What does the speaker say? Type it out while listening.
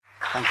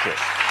Thank you.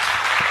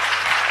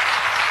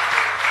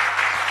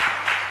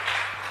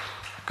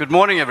 Good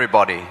morning,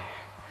 everybody.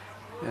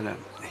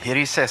 Hier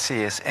is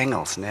Cecil is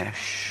Engels, né?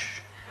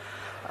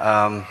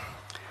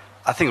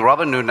 I think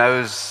Robin, who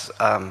knows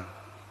a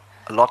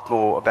lot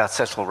more about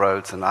Cecil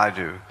Rhodes than I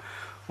do,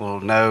 will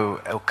know,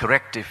 or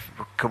correct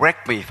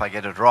me if I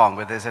get it wrong,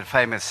 but there's a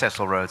famous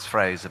Cecil Rhodes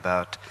phrase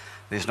about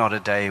there's not a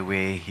day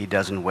where he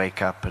doesn't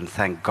wake up and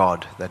thank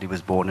God that he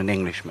was born an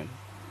Englishman.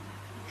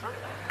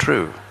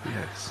 True,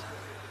 yes.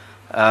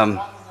 Won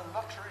the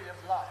lottery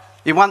of life.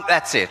 You want,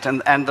 that's it,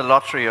 and the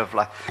lottery of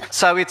life.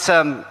 So it's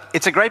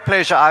a great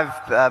pleasure.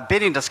 I've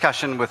been in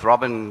discussion with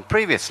Robin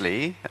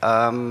previously,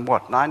 9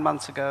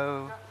 months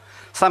ago?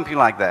 Something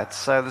like that.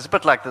 So there's a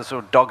bit like the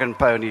sort of dog and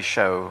pony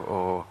show,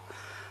 or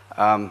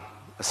a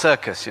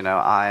circus,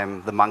 I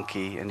am the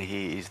monkey and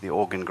he is the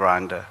organ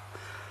grinder.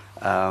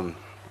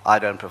 I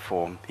don't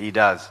perform, he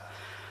does.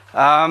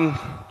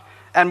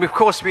 And of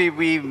course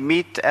we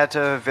meet at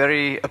a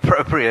very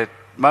appropriate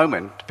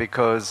moment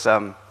because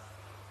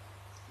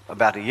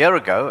about a year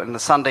ago, and the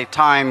Sunday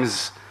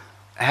Times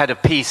had a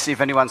piece,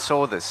 if anyone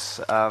saw this,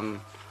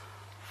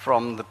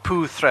 from the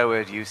poo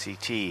thrower at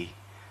UCT,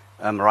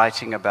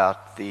 writing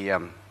about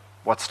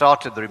what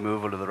started the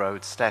removal of the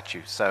Rhodes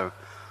statue. So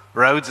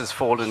Rhodes has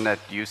fallen at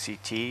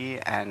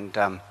UCT,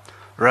 and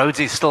Rhodes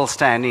is still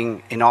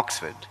standing in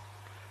Oxford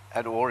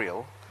at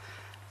Oriel.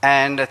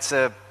 And it's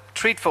a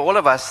treat for all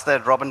of us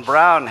that Robin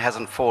Brown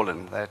hasn't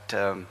fallen, that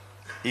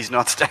he's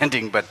not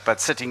standing but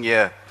sitting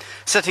here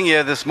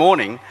this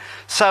morning.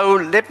 So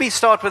let me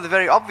start with a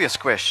very obvious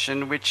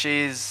question, which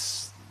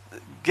is,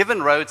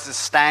 given Rhodes'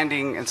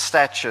 standing and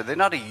stature, there are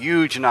not a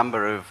huge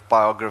number of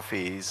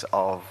biographies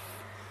of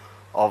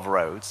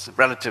Rhodes,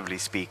 relatively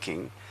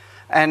speaking.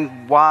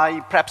 And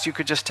why, perhaps you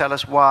could just tell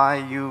us why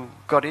you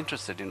got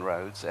interested in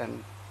Rhodes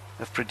and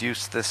have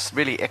produced this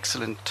really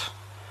excellent,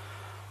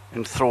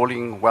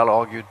 enthralling,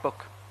 well-argued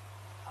book.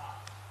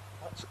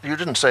 You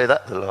didn't say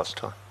that the last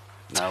time.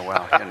 No,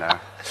 well,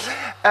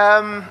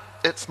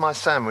 It's my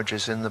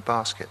sandwiches in the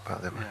basket, by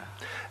the way.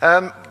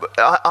 Yeah.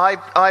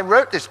 I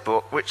wrote this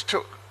book, which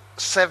took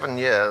 7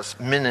 years,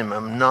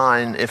 minimum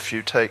 9 if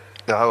you take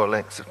the whole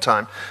length of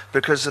time,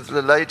 because of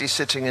the lady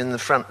sitting in the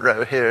front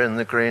row here in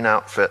the green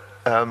outfit,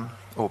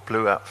 or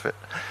blue outfit,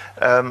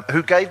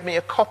 who gave me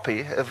a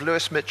copy of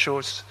Lewis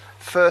Mitchell's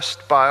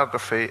first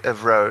biography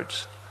of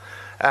Rhodes.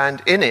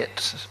 And in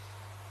it,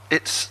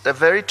 it's a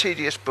very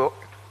tedious book.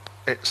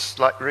 It's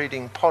like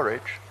reading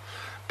porridge.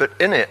 But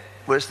in it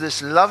was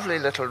this lovely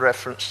little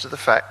reference to the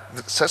fact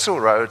that Cecil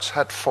Rhodes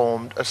had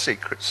formed a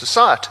secret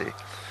society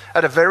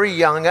at a very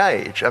young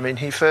age. I mean,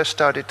 he first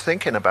started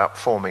thinking about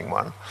forming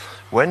one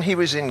when he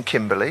was in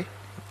Kimberley.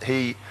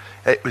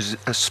 It was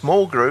a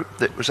small group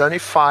that was only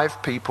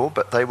 5 people,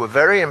 but they were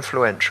very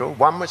influential.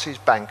 One was his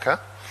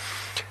banker,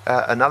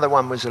 another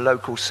one was a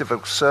local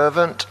civil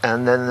servant,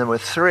 and then there were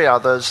 3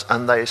 others,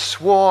 and they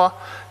swore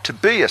to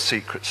be a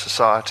secret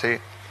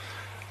society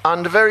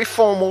under very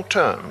formal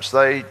terms.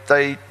 They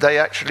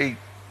actually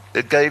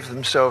gave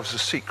themselves a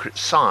secret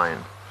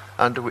sign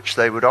under which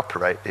they would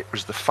operate. It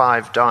was the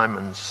 5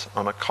 diamonds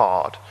on a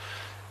card,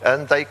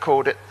 and they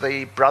called it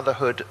the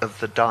Brotherhood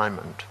of the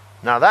Diamond.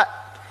 Now that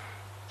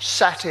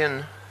sat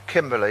in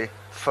Kimberley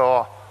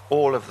for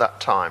all of that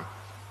time.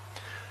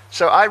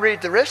 So I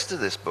read the rest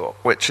of this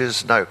book, which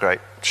is no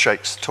great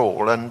shakes at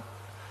all, and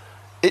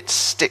it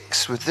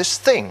sticks with this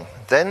thing.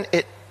 Then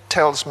it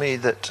tells me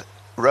that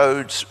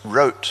Rhodes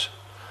wrote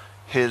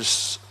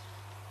his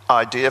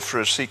idea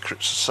for a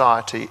secret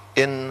society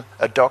in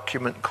a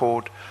document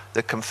called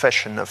The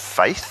Confession of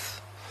Faith,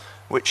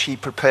 which he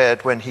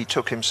prepared when he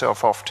took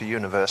himself off to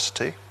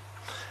university.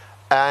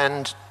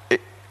 And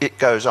it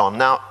goes on.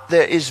 Now,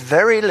 there is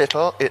very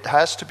little, it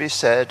has to be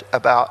said,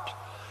 about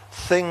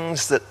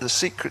things that the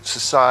secret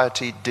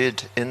society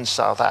did in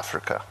South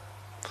Africa.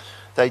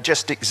 They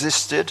just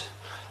existed.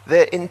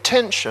 Their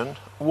intention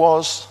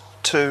was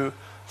to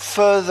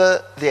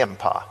further the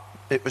empire.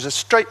 It was a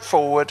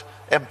straightforward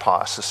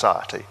empire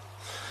society.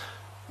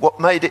 What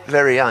made it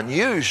very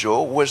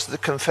unusual was the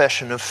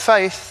Confession of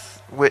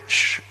Faith,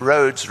 which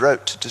Rhodes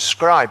wrote to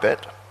describe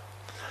it,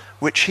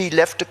 which he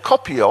left a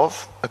copy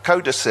of, a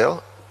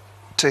codicil,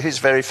 to his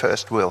very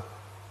first will.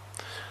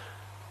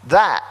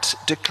 That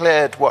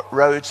declared what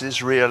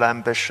Rhodes's real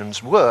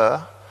ambitions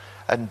were,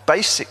 and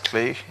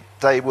basically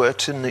they were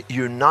to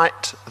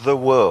unite the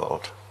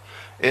world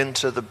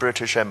into the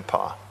British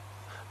Empire.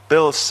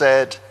 Bill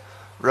said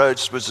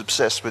Rhodes was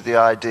obsessed with the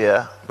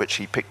idea, which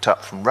he picked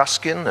up from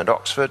Ruskin at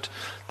Oxford,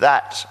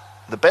 that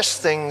the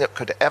best thing that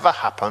could ever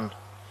happen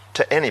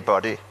to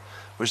anybody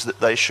was that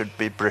they should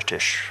be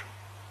British,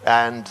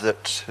 and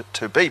that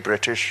to be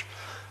British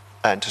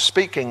and to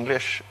speak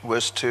English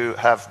was to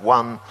have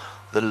won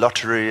the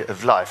lottery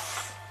of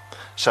life.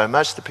 So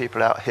most of the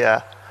people out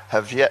here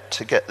have yet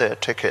to get their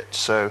tickets,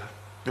 so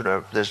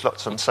there's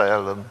lots on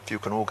sale, and you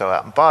can all go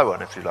out and buy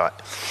one if you like.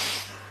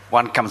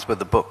 One comes with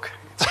the book.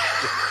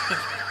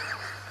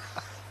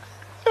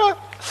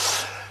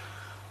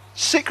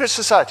 secret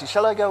society,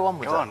 shall I go on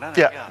with that? Go on, no,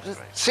 yeah. that's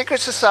great. Secret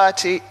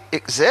society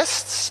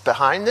exists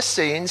behind the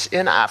scenes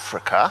in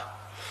Africa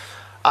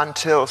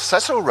until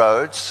Cecil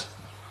Rhodes,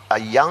 a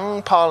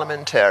young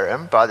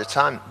parliamentarian, by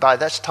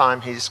this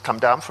time he's come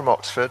down from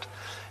Oxford,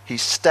 he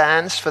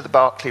stands for the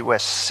Berkeley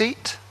West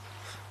seat,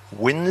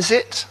 wins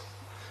it,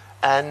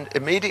 and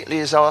immediately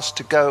is asked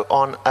to go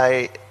on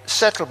a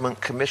settlement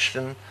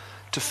commission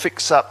to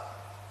fix up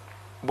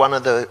one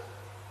of the,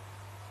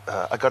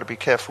 I've got to be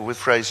careful with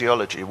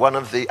phraseology, one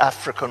of the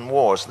African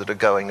wars that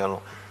are going on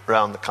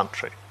around the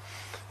country.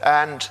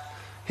 And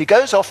he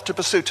goes off to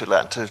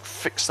Basutoland to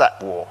fix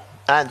that war.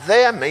 And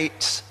there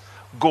meets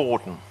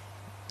Gordon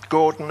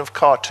of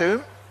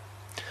Khartoum,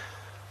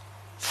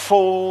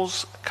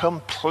 falls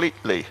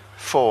completely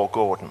for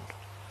Gordon.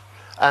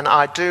 And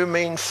I do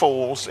mean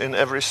falls in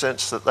every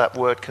sense that that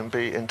word can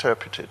be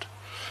interpreted.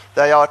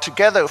 They are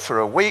together for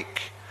a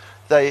week,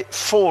 they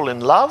fall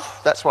in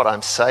love, that's what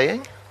I'm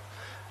saying,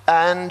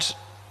 and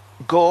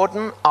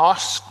Gordon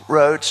asks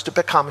Rhodes to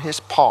become his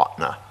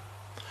partner.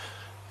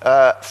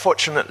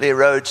 Fortunately,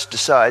 Rhodes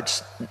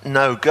decides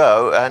no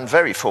go, and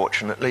very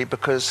fortunately,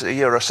 because a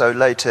year or so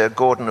later,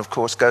 Gordon, of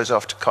course, goes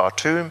off to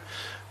Khartoum,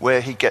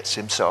 where he gets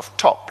himself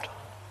topped.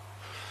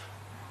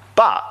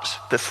 But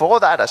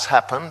before that has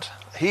happened,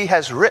 he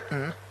has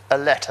written a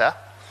letter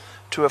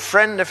to a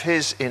friend of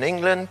his in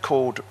England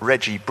called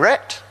Reggie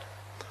Brett,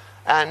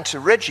 and to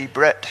Reggie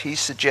Brett he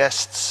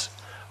suggests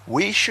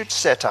we should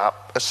set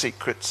up a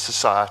secret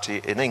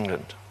society in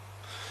England.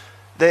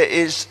 There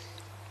is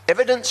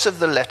evidence of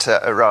the letter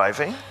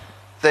arriving.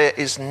 There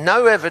is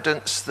no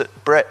evidence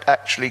that Brett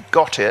actually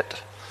got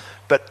it,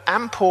 but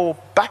ample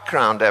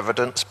background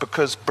evidence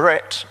because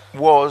Brett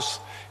was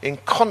in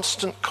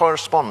constant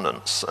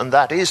correspondence, and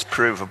that is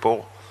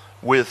provable,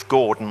 with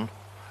Gordon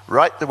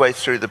right the way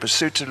through the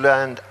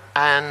Basutoland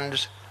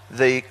and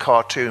the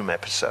Khartoum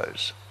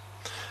episodes.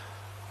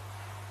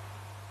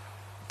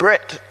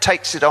 Brett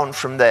takes it on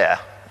from there.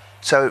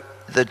 So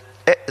the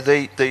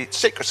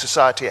secret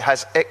society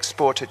has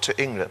exported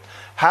to England.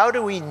 How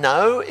do we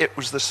know it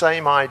was the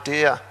same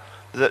idea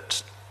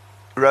that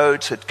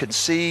Rhodes had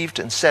conceived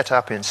and set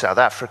up in South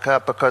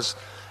Africa? Because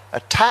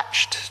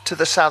attached to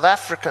the South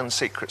African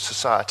secret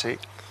society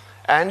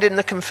and in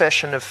the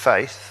Confession of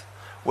Faith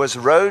was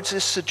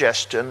Rhodes's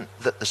suggestion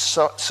that the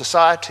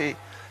society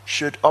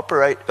should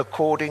operate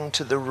according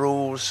to the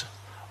rules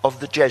of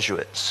the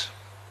Jesuits.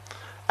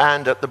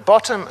 And at the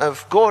bottom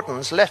of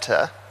Gordon's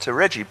letter to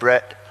Reggie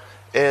Brett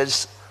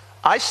is,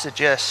 I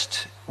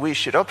suggest we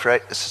should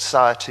operate the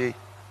society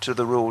to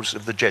the rules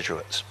of the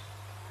Jesuits.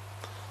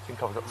 I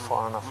think I've got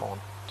far enough on.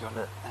 Do you want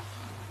it?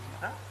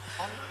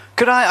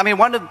 Could I mean,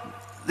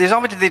 there's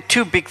obviously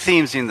two big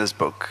themes in this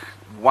book.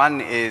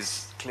 One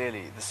is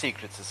clearly the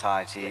secret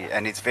society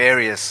and its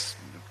various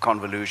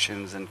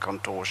convolutions and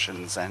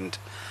contortions and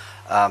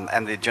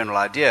the general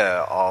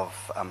idea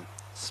of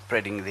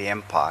spreading the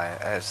empire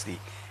as the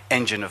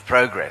engine of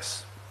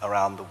progress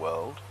around the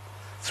world,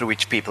 through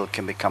which people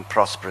can become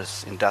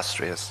prosperous,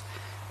 industrious,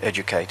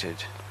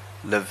 educated,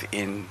 live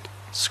in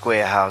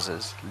square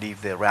houses,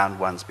 leave their round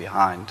ones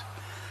behind,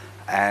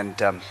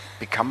 and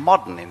become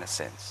modern in a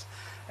sense.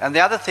 And the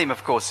other theme,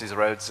 of course, is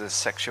Rhodes's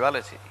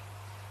sexuality,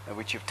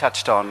 which you've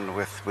touched on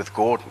with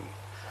Gordon.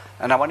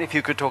 And I wonder if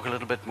you could talk a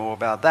little bit more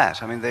about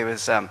that. I mean, there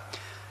was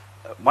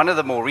one of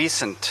the more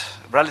recent,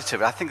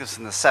 relative, I think it was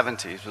in the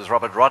 70s, was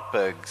Robert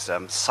Rotberg's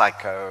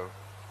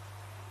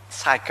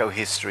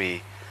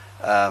psychohistory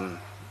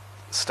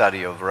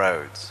study of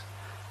Rhodes.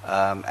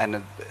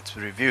 And it's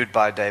reviewed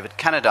by David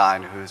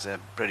Cannadine, who's a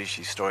British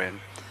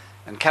historian.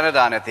 And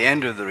Cannadine, at the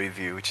end of the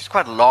review, which is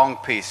quite a long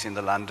piece in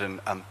the London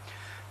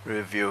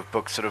Review of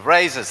Books, sort of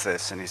raises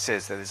this, and he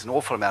says that there's an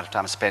awful amount of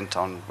time spent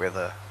on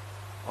whether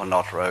or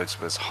not Rhodes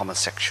was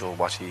homosexual,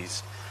 what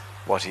his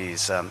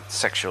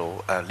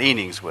sexual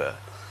leanings were.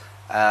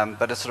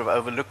 But it sort of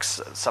overlooks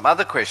some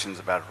other questions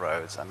about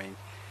Rhodes. I mean,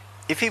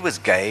 if he was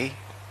gay,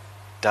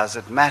 does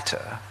it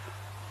matter?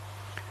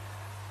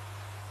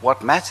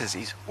 What matters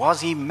is,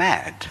 was he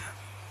mad?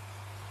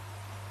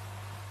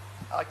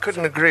 I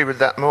couldn't agree with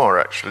that more,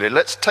 actually.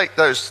 Let's take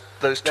those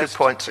 2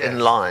 points in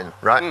line,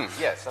 right?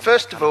 Yes.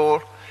 First of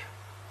all,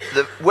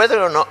 whether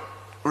or not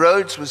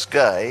Rhodes was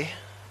gay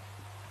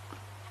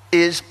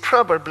is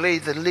probably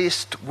the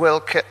least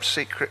well-kept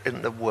secret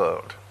in the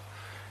world.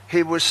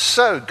 He was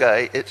so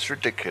gay, it's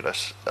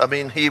ridiculous. I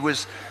mean, he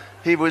was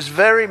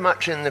very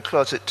much in the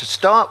closet to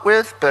start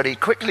with, but he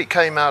quickly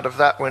came out of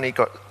that when he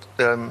got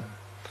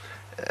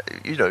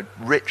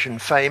rich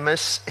and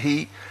famous.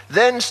 He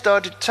then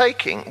started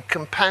taking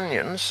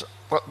companions,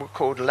 what were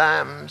called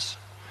lambs,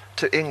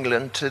 to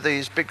England, to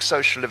these big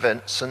social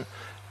events, and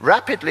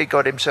rapidly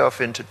got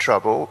himself into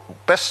trouble.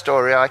 Best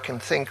story I can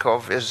think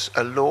of is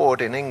a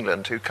lord in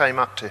England who came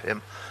up to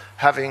him,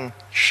 having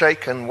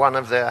shaken one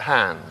of their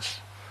hands,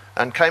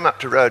 and came up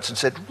to Rhodes and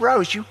said,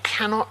 "Rhodes, you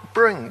cannot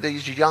bring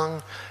these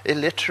young,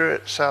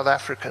 illiterate South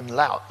African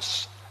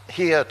louts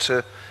here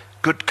to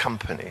good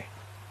company."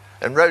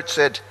 And Rhodes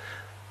said,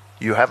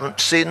 "You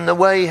haven't seen the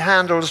way he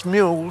handles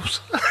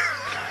mules."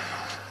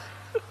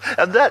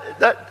 And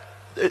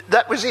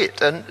that was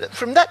it. And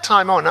from that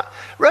time on,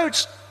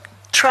 Rhodes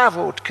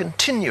travelled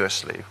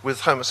continuously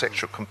with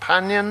homosexual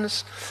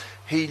companions.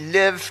 He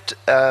lived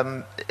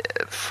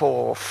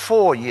for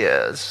 4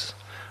 years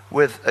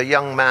with a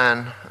young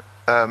man,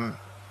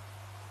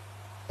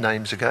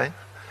 names again,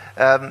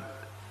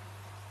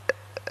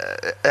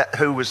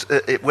 who was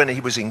when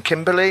he was in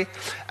Kimberley.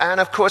 And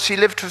of course he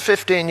lived for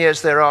 15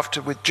 years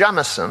thereafter with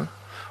Jamison,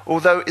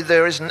 although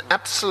there is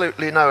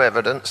absolutely no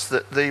evidence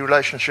that the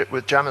relationship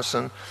with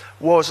Jamison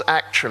was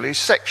actually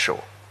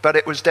sexual, but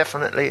it was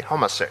definitely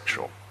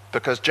homosexual,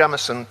 because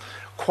Jamison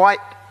quite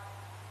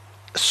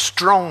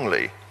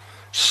strongly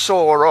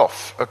saw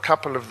off a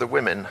couple of the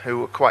women who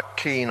were quite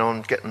keen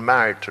on getting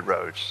married to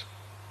Rhodes.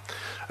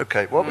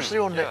 Okay, what was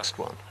your next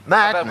one?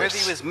 Madness. About whether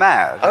he was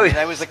mad. Oh, I mean,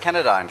 that was the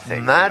Canadine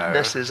thing.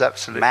 Madness is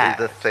absolutely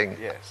the thing.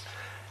 Yes.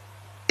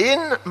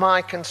 In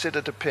my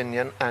considered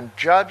opinion, and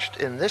judged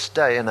in this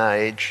day and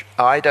age,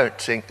 I don't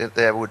think that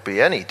there would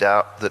be any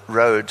doubt that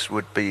Rhodes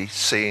would be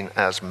seen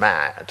as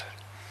mad.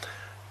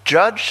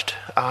 Judged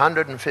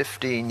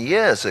 115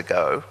 years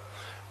ago,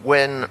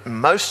 when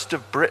most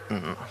of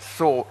Britain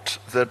thought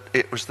that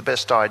it was the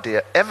best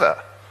idea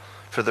ever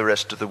for the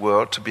rest of the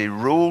world to be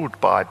ruled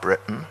by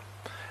Britain,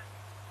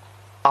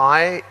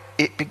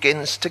 it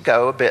begins to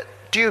go a bit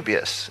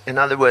dubious. In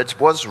other words,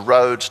 was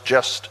Rhodes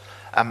just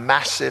a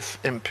massive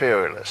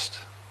imperialist?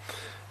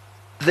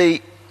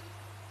 The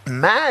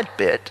mad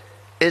bit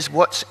is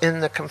what's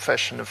in the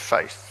Confession of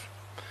Faith,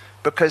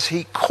 because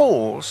he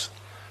calls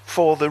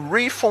for the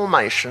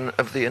reformation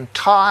of the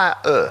entire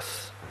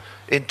earth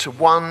into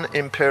one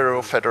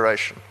imperial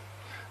federation.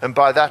 And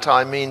by that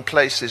I mean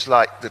places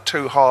like the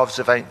two halves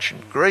of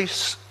ancient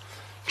Greece,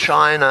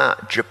 China,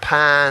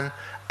 Japan,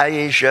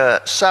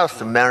 Asia,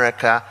 South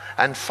America,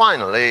 and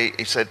finally,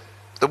 he said,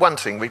 the one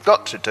thing we've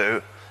got to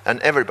do, and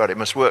everybody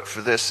must work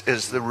for this,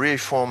 is the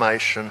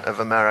reformation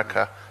of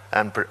America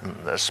and Britain,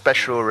 a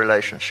special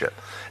relationship.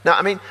 Now,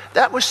 I mean,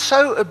 that was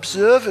so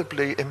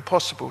observably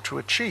impossible to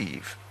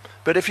achieve,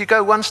 but if you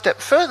go one step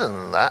further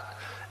than that,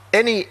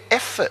 any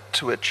effort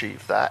to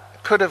achieve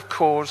that could have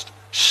caused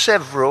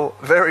several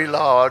very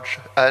large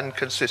and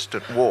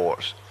consistent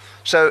wars.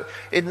 So,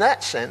 in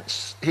that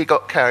sense, he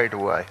got carried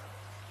away.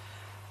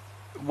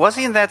 Was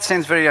he in that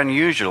sense very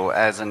unusual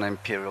as an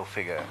imperial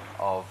figure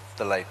of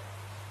the late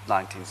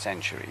 19th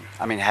century?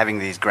 I mean, having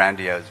these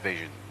grandiose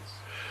visions.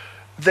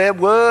 There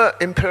were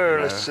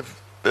imperialists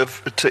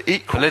to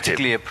equal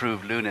politically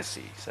approved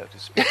lunacy, so to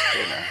speak.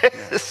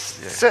 Yes.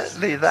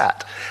 Certainly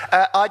that.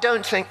 I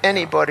don't think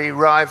anybody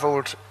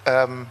rivaled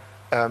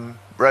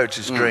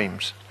Rhodes's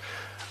dreams.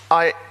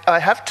 I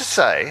have to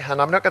say,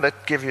 and I'm not going to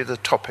give you the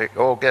topic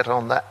or get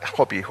on that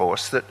hobby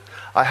horse, that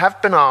I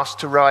have been asked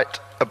to write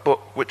a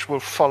book which will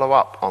follow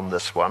up on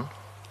this one,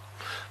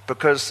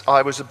 because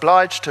I was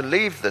obliged to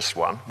leave this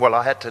one. Well,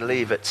 I had to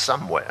leave it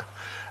somewhere,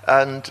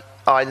 and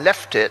I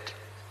left it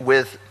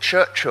with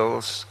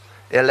Churchill's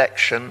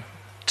election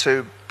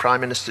to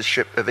Prime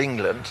Ministership of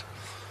England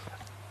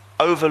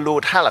over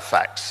Lord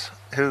Halifax,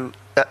 who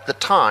at the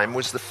time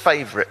was the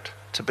favourite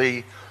to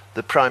be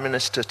the Prime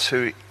Minister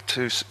to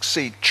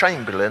succeed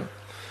Chamberlain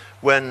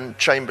when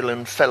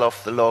Chamberlain fell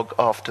off the log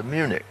after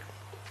Munich.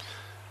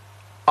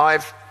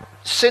 I've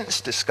since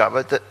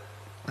discovered that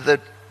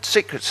the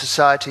secret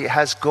society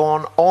has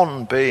gone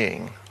on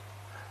being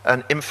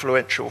an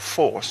influential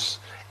force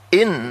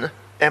in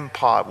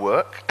empire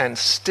work and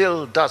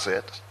still does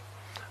it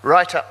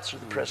right up to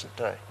the present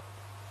day.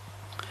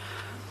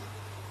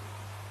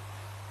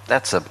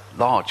 That's a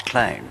large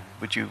claim.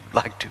 Would you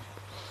like to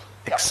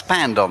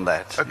expand on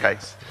that? Okay.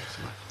 Yes.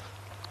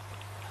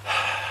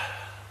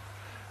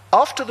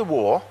 After the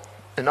war,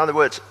 in other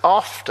words,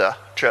 after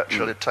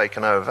Churchill had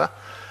taken over,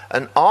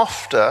 and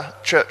after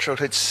Churchill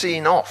had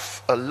seen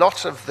off a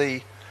lot of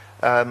the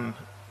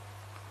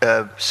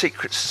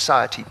secret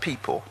society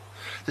people,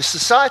 the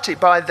society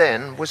by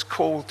then was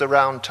called the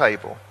Round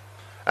Table,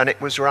 and it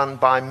was run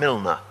by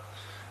Milner,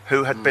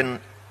 who had been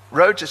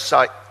Rhodes'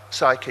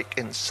 psychic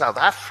in South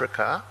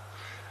Africa,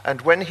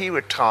 and when he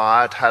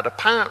retired, had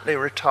apparently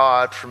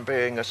retired from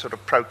being a sort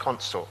of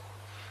proconsul,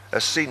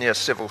 a senior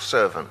civil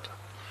servant,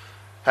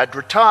 had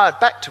retired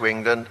back to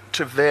England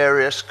to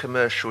various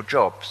commercial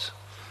jobs.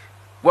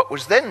 What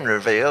was then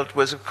revealed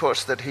was, of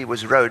course, that he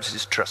was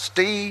Rhodes'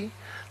 trustee,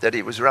 that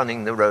he was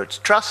running the Rhodes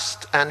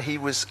Trust, and he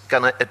was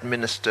going to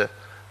administer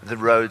the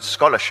Rhodes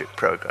Scholarship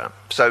Program.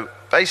 So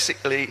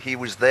basically, he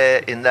was there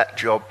in that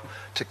job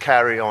to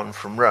carry on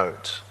from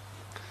Rhodes.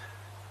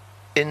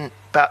 In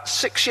about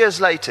 6 years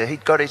later,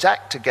 he'd got his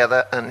act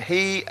together, and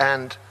he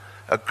and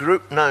a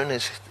group known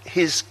as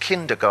his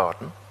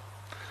kindergarten,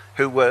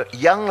 who were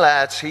young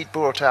lads he'd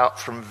brought out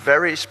from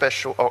very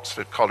special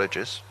Oxford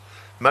colleges,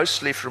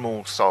 mostly from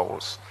All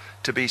Souls,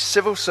 to be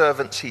civil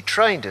servants he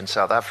trained in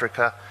South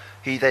Africa.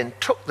 He then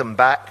took them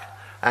back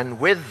and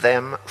with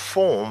them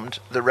formed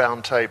the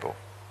Round Table.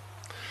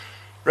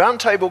 Round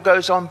Table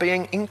goes on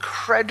being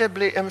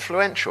incredibly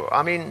influential.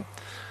 I mean,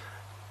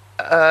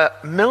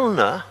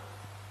 Milner,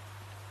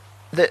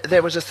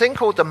 there was a thing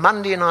called the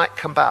Monday Night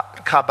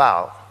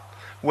Cabal,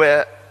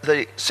 where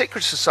the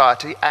secret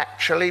society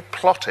actually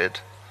plotted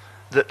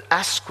that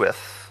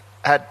Asquith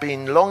had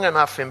been long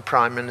enough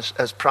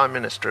as Prime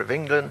Minister of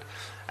England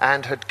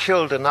and had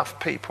killed enough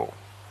people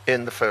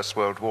in the First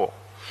World War.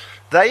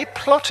 They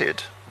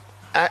plotted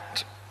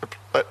at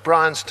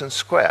Bryanston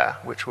Square,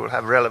 which will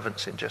have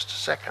relevance in just a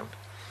second,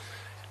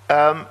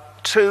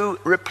 to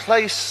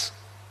replace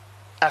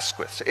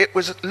Asquith. It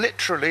was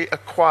literally a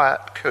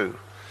quiet coup.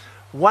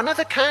 One of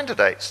the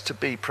candidates to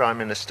be Prime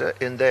Minister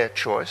in their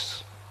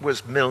choice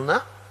was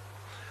Milner.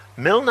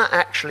 Milner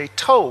actually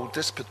told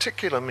this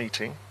particular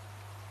meeting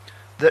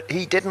that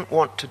he didn't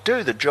want to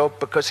do the job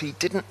because he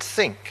didn't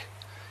think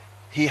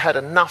he had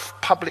enough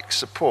public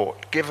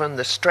support given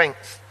the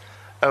strength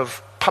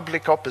of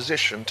public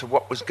opposition to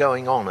what was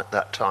going on at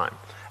that time.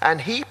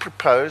 And he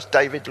proposed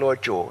David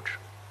Lloyd George.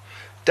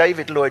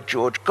 David Lloyd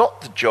George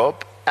got the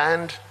job,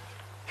 and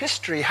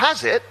history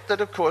has it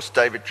that, of course,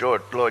 David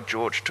Lloyd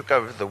George took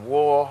over the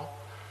war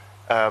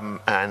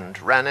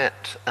and ran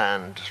it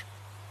and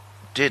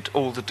did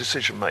all the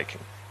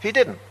decision-making. He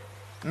didn't.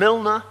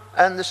 Milner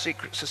and the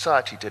Secret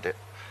Society did it.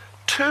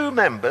 Two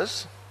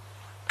members,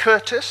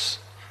 Curtis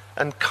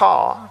and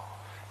Carr,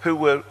 who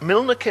were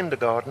Milner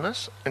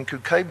kindergarteners and who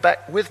came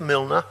back with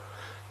Milner,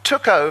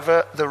 took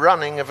over the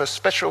running of a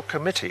special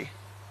committee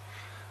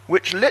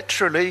which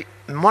literally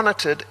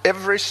monitored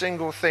every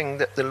single thing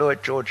that the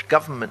Lloyd George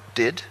government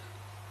did.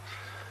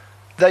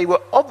 They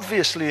were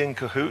obviously in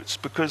cahoots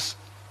because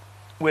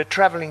we're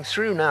travelling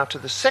through now to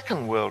the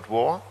Second World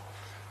War.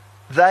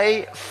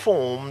 They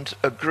formed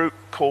a group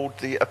called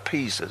the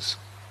Appeasers.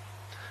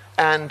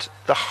 And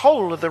the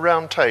whole of the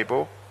Round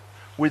Table,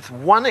 with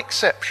one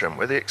exception,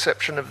 with the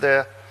exception of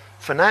their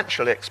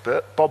financial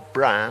expert, Bob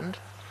Brand,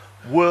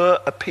 were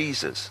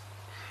appeasers.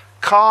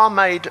 Carr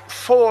made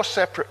 4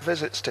 separate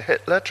visits to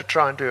Hitler to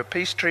try and do a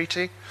peace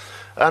treaty,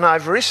 and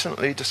I've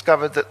recently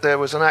discovered that there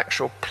was an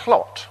actual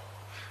plot.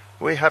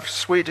 We have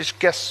Swedish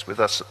guests with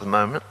us at the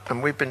moment,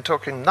 and we've been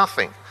talking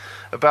nothing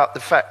about the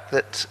fact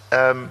that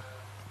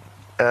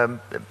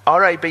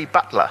R.A.B.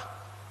 Butler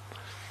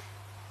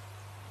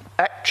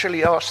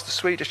actually asked the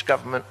Swedish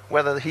government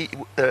whether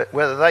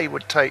they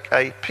would take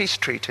a peace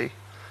treaty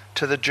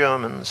to the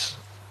Germans.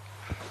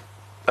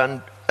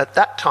 And at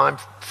that time,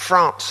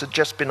 France had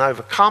just been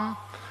overcome.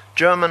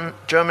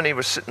 Germany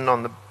was sitting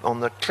on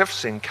the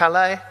cliffs in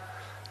Calais,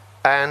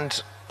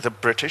 and the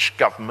British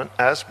government,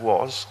 as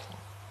was,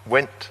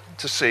 went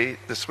to see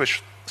the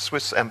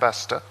Swiss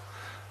ambassador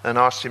and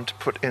asked him to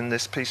put in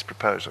this peace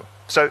proposal.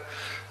 So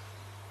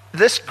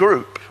this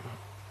group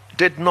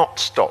did not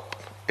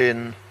stop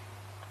in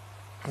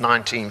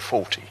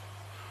 1940.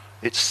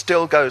 It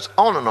still goes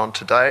on and on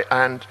today,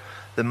 and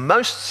the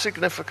most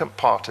significant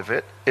part of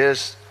it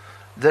is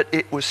that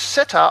it was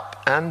set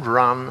up and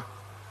run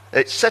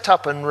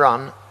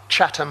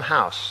Chatham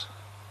House.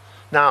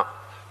 Now,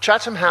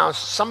 Chatham House,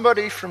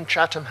 somebody from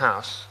Chatham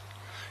House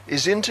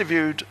is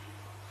interviewed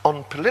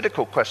on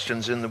political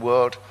questions in the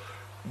world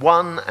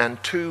 1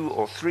 and 2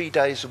 or 3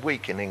 days a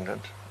week in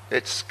England.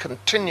 It's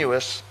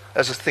continuous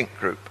as a think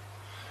group.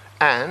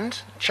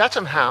 And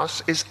Chatham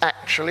House is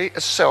actually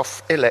a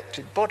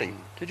self-elected body.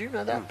 Did you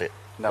know that bit?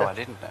 No, I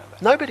didn't know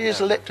that. Nobody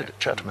is elected at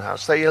Chatham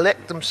House. They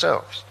elect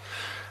themselves.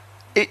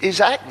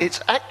 Its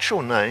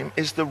actual name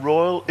is the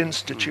Royal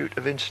Institute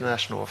of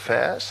International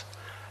Affairs.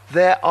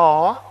 There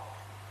are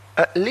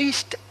at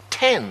least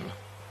 10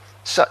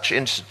 such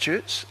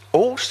institutes,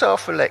 all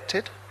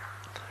self-elected,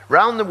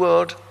 round the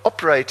world,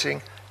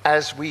 operating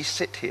as we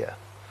sit here.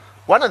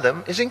 One of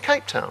them is in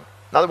Cape Town.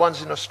 Another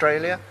one's in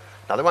Australia.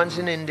 Another one's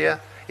in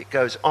India. It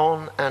goes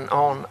on and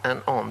on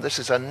and on. This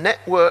is a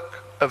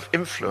network of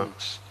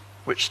influence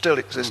which still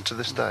exists to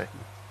this day.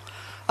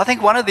 I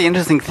think one of the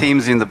interesting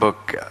themes in the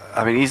book,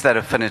 is that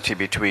affinity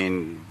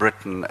between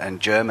Britain and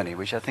Germany,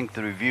 which I think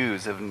the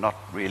reviews have not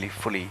really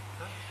fully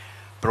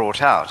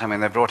brought out.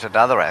 They brought out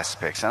other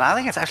aspects, and I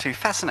think it's actually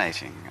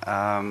fascinating.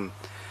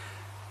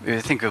 You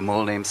think of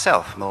Milner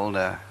himself.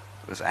 Milner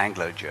was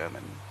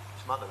Anglo-German.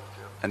 His mother was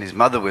German. And his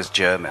mother was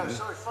German. No,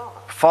 sorry, father.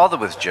 Father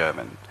was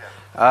German.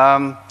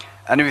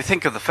 And if you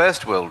think of the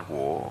First World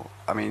War,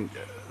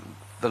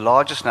 the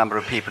largest number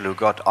of people who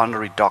got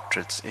honorary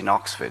doctorates in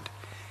Oxford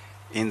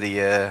in the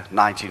year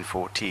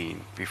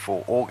 1914,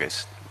 before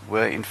August,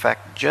 were in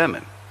fact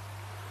German.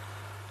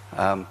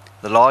 The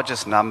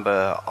largest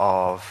number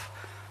of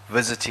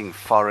visiting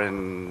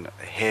foreign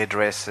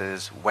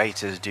hairdressers,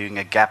 waiters doing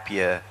a gap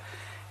year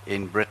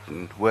in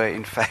Britain were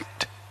in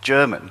fact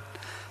German.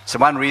 So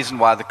one reason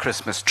why the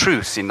Christmas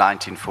truce in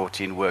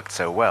 1914 worked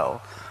so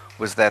well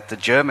was that the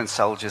German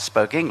soldiers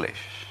spoke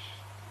English.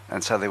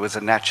 And so there was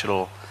a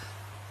natural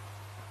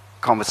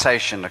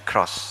conversation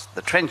across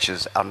the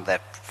trenches on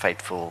that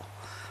fateful,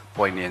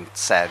 poignant,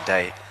 sad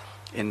day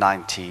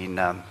at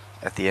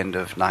the end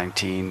of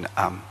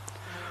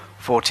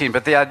 1914.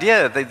 But the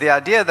idea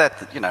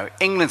that,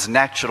 England's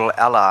natural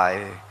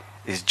ally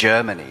is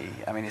Germany,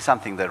 is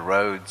something that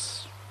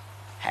Rhodes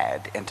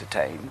had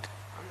entertained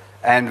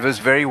and was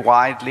very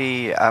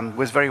widely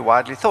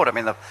thought.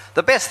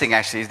 The best thing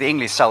actually is the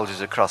English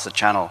soldiers across the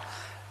Channel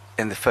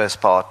in the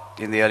first part,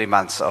 in the early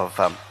months of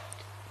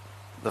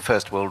the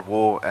First World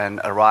War, and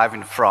arrive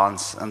in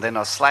France, and then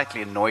are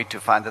slightly annoyed to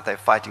find that they're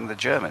fighting the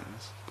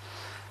Germans,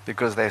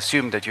 because they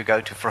assume that you go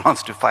to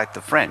France to fight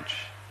the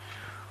French,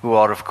 who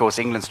are, of course,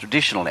 England's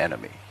traditional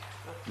enemy,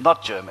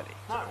 not Germany.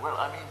 No, well,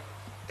 I mean,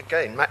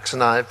 again, Max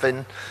and I have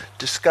been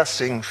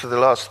discussing for the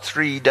last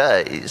 3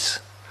 days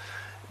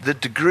the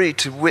degree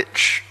to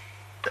which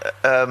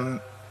the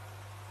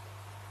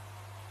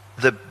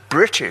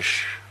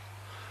British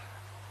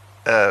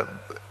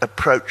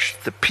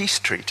approached the peace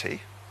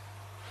treaty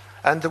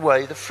and the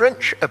way the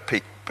French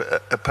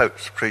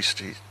approached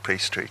the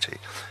peace treaty.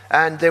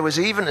 And there was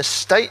even a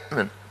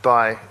statement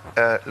by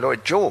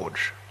Lloyd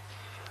George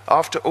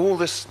after all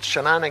this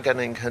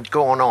shenaniganing had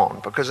gone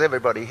on, because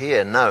everybody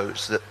here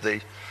knows that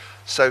the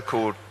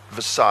so-called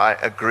Versailles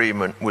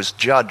Agreement was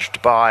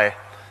judged by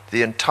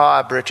the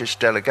entire British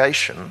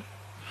delegation,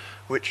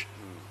 which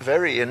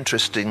very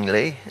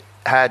interestingly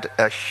had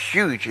a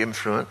huge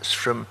influence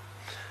from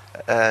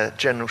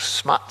General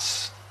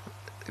Smuts,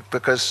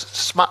 because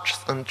Smuts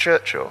and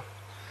Churchill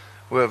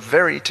were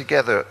very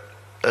together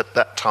at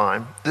that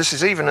time. This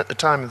is even at the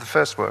time of the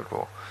First World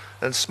War.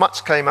 And Smuts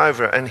came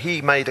over and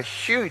he made a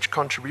huge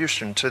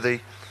contribution to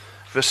the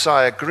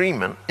Versailles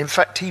Agreement. In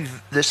fact,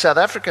 the South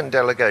African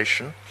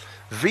delegation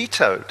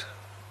vetoed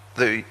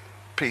the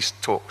peace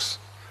talks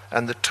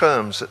and the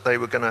terms that they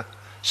were going to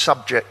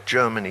subject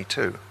Germany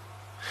to.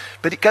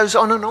 But it goes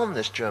on and on,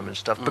 this German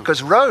stuff,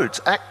 because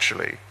Rhodes,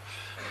 actually,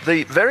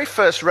 the very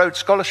first Rhodes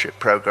Scholarship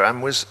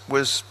program was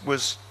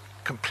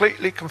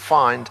completely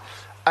confined,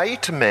 A,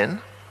 to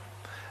men,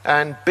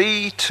 and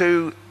B,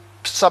 to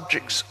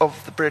subjects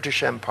of the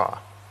British Empire.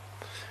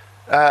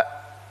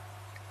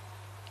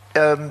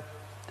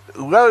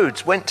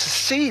 Rhodes went to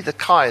see the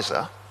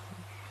Kaiser,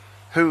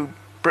 who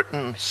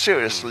Britain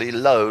seriously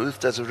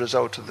loathed as a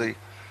result of the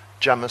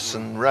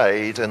Jameson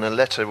raid, and a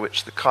letter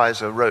which the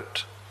Kaiser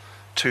wrote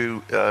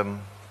to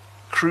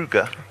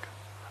Kruger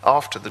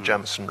after the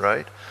Jameson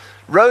raid.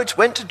 Rhodes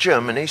went to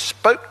Germany,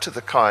 spoke to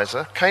the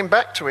Kaiser, came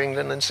back to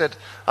England and said,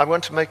 I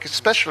want to make a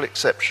special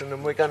exception,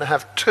 and we're going to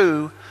have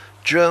 2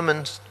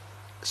 German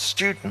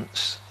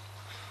students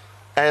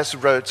as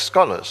Rhodes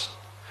Scholars,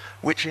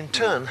 which in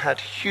turn had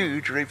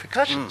huge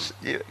repercussions.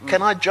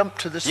 Can I jump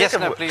to the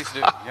second one? Yes, no, please do.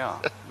 Yeah.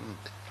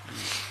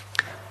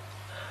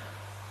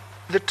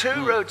 The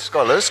 2 Rhodes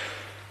Scholars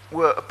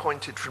were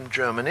appointed from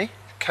Germany,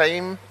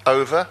 came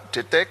over,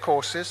 did their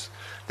courses.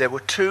 There were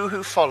 2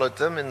 who followed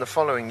them in the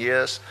following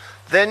years.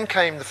 Then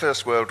came the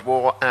First World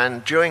War,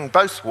 and during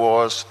both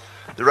wars,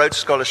 the Rhodes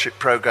Scholarship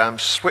Program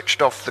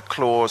switched off the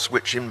clause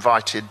which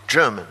invited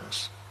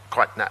Germans,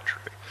 quite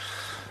naturally.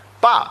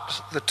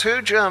 But the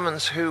 2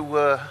 Germans who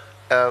were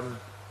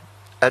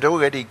had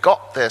already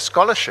got their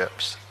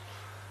scholarships,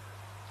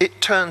 it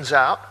turns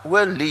out,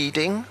 were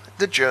leading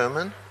the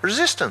German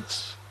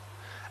resistance.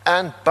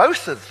 And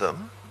both of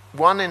them,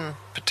 one in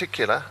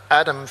particular,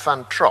 Adam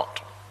van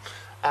Trott,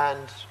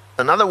 and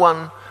another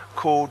one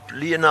called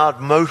Leonard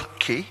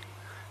Moltke,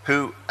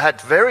 who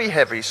had very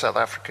heavy South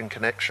African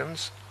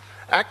connections,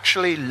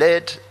 actually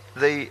led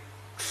the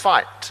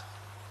fight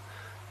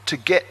to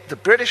get the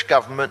British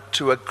government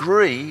to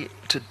agree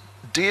to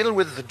deal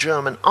with the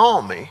German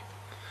army,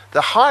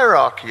 the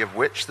hierarchy of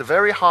which, the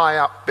very high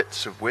up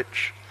bits of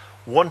which,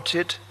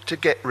 wanted to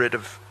get rid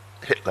of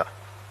Hitler.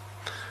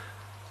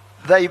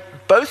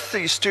 Both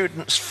these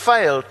students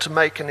failed to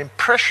make an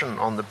impression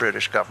on the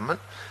British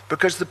government,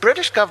 because the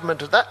British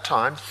government at that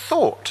time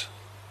thought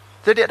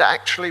that it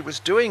actually was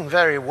doing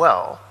very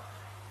well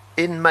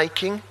in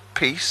making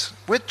peace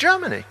with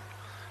Germany.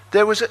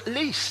 There was at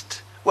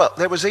least, well,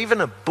 there was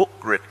even a book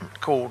written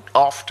called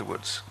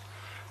afterwards,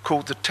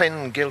 called The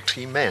 10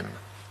 Guilty Men,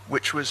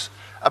 which was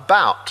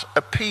about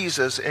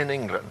appeasers in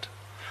England.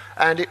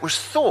 And it was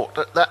thought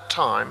at that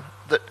time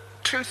that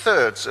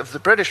 2/3 of the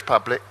British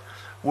public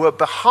were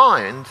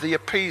behind the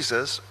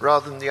appeasers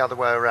rather than the other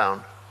way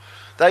around.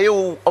 They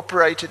all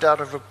operated out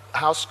of a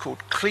house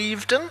called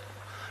Clevedon,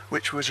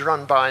 which was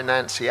run by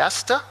Nancy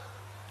Astor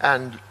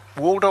and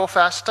Waldorf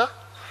Astor.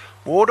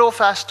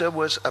 Waldorf Astor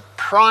was a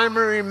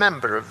primary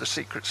member of the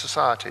secret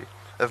society,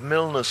 of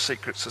Milner's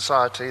secret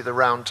society, the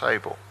Round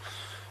Table.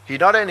 He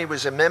not only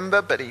was a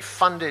member, but he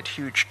funded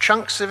huge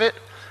chunks of it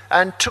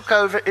and took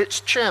over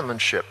its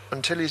chairmanship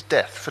until his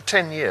death for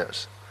 10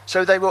 years.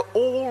 So they were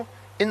all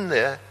in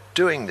there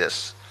doing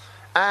this.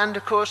 And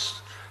of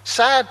course,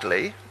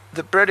 sadly,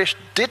 the British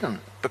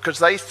didn't, because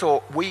they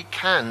thought we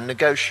can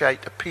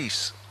negotiate a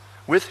peace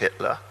with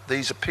Hitler,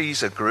 these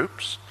appeaser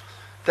groups.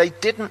 They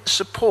didn't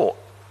support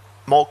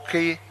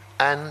Moltke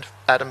and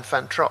Adam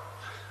van Trott.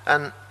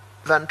 And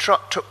van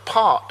Trott took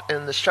part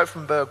in the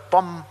Stauffenberg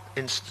bomb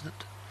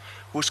incident,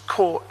 was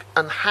caught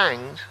and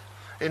hanged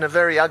in a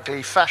very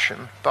ugly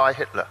fashion by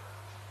Hitler.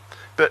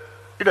 But,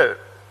 you know,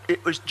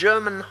 it was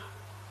German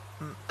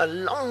a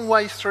long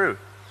way through.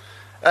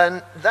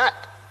 And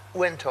that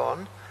went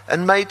on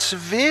and made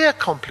severe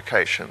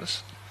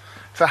complications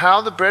for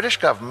how the British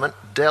government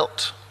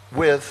dealt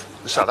with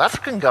the South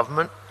African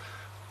government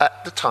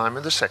at the time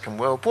of the Second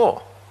World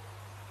War.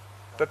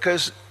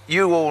 Because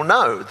you all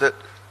know that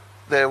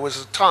there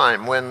was a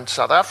time when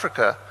South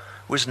Africa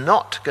was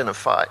not going to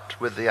fight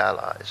with the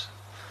Allies.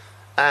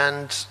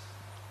 And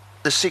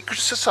the secret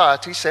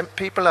society sent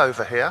people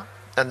over here,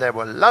 and there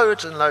were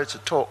loads and loads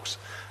of talks.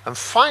 And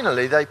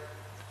finally,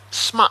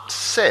 Smuts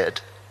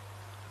said,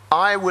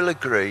 I will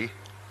agree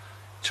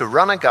to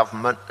run a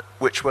government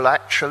which will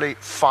actually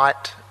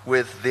fight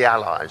with the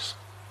Allies.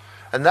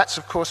 And that's,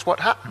 of course, what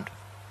happened.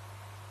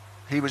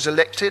 He was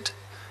elected.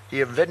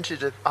 He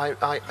invented I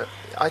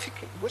think,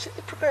 was it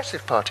the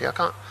Progressive Party? I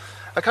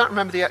can't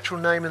remember the actual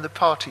name of the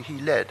party he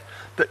led.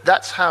 But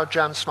that's how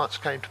Jan Smuts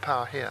came to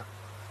power here.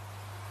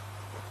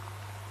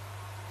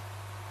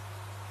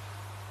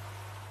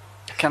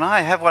 Can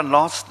I have one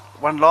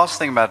last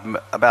thing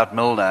about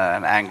Milner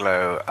and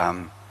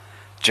Anglo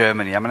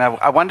Germany? I mean,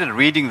 I wondered,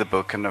 reading the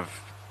book, and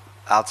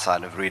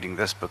outside of reading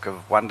this book,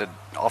 I've wondered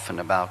often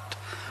about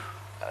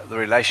the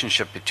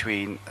relationship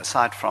between,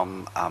 aside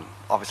from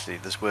obviously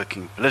this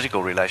working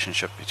political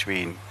relationship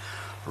between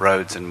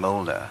Rhodes and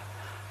Milner,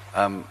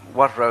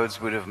 what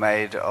Rhodes would have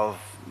made of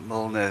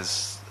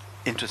Milner's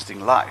interesting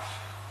life,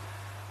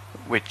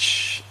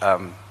 which,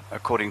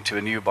 according to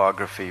a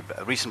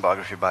recent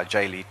biography by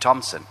J. Lee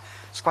Thompson,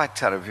 it's quite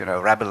kind of,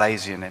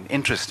 Rabelaisian and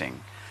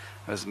interesting.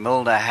 As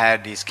Milner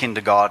had his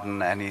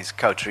kindergarten and his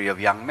coterie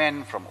of young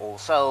men from All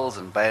Souls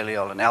and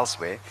Balliol and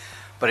elsewhere,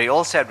 but he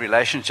also had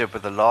relationship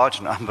with a large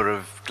number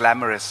of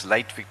glamorous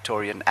late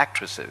Victorian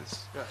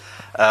actresses,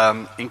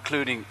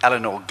 including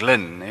Eleanor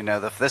Glyn.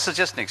 This is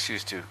just an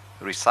excuse to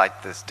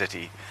recite this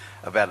ditty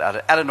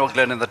about Eleanor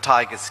Glyn and the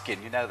tiger skin.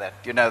 You know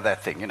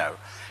that thing.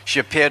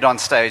 She appeared on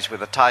stage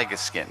with a tiger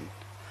skin.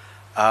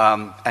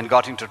 And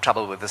got into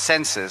trouble with the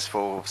censors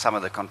for some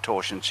of the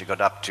contortions she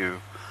got up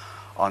to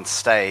on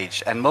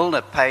stage. And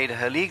Milner paid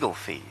her legal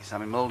fees. I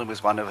mean, Milner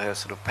was one of her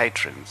sort of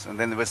patrons. And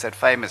then there was the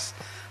famous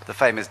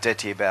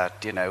ditty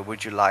about,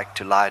 would you like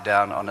to lie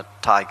down on a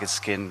tiger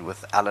skin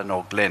with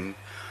Eleanor Glyn,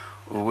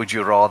 or would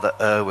you rather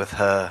err with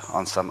her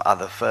on some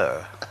other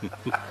fur?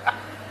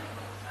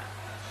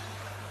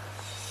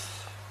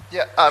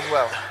 Yeah,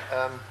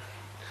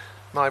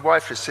 my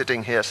wife is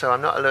sitting here, so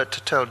I'm not allowed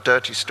to tell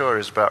dirty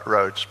stories about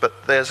Rhodes,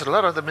 but there's a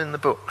lot of them in the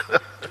book.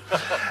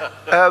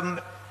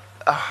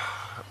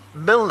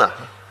 Milner,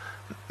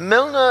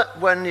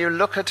 when you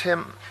look at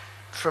him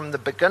from the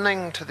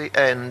beginning to the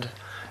end,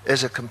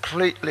 is a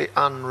completely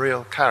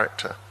unreal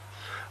character.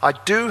 I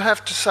do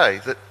have to say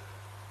that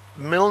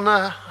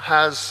Milner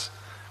has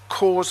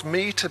caused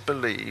me to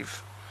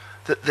believe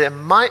that there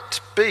might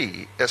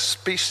be a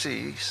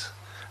species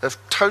of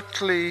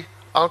totally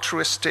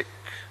altruistic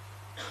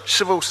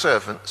civil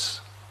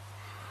servants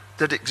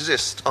that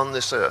exist on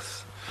this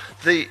earth.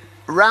 The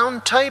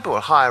round table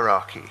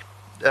hierarchy,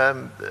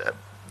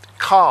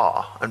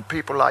 Carr and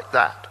people like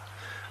that,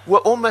 were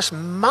almost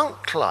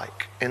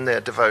monk-like in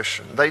their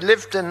devotion. They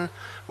lived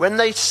when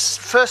they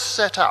first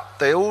set up,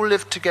 they all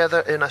lived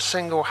together in a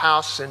single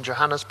house in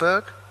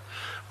Johannesburg.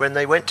 When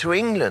they went to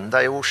England,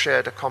 they all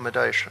shared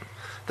accommodation.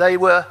 They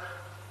were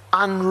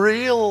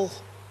unreal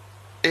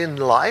in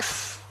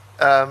life.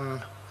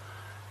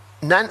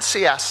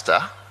 Nancy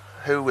Astor,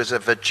 who was a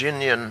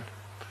Virginian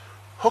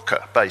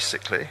hooker,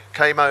 basically,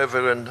 came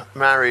over and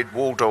married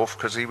Waldorf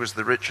because he was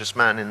the richest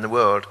man in the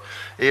world,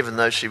 even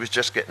though she was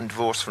just getting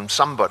divorced from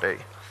somebody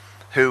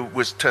who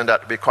turned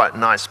out to be quite a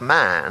nice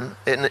man.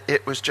 And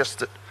it was just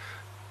that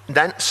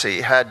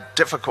Nancy had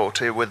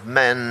difficulty with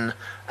men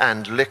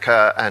and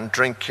liquor and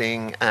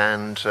drinking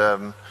and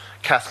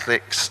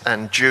Catholics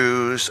and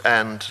Jews,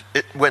 and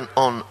it went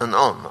on and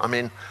on. I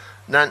mean,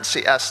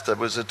 Nancy Astor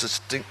was a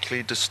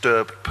distinctly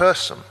disturbed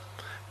person.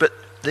 But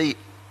the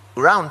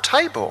Round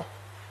Table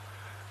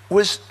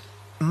was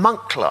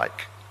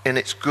monk-like in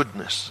its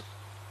goodness.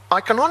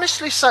 I can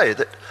honestly say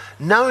that,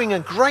 knowing a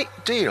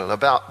great deal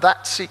about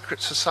that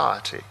secret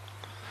society,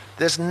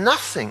 there's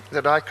nothing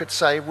that I could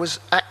say was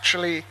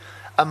actually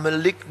a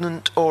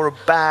malignant or a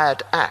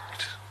bad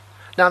act.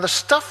 Now, the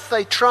stuff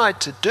they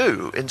tried to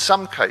do in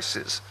some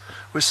cases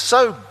was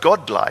so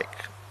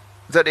godlike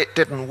that it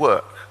didn't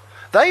work.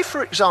 They,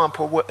 for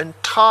example, were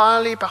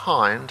entirely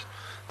behind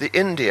the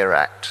India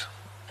Act,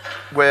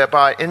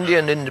 whereby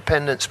Indian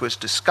independence was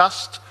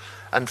discussed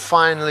and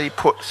finally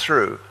put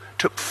through. It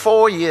took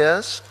 4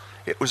 years.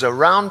 It was a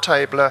round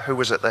tabler who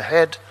was at the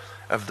head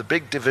of the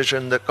big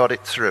division that got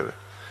it through.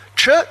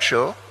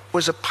 Churchill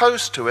was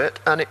opposed to it,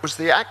 and it was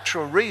the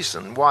actual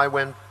reason why,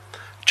 when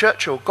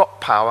Churchill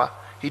got power,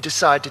 he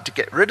decided to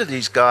get rid of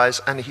these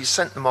guys, and he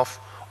sent them off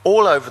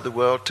all over the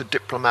world to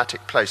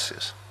diplomatic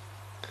places.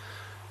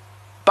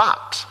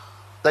 But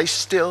they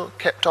still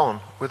kept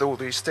on with all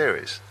these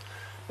theories.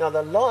 Now,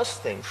 the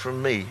last thing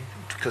from me,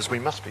 because we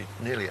must be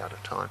nearly out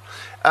of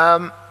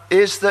time,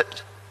 is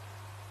that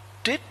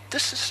did the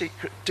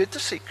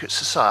secret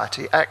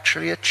society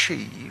actually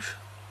achieve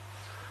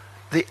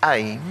the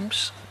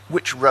aims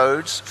which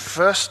Rhodes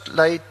first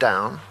laid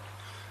down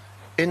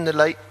in the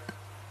late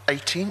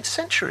 18th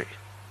century?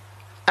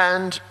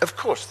 And, of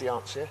course, the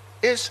answer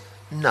is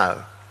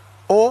no.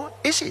 Or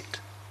is it?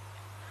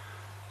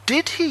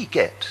 Did he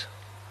get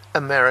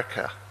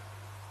America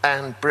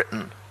and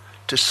Britain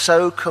to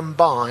so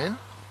combine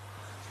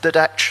that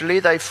actually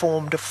they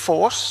formed a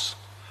force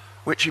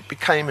which it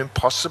became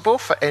impossible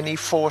for any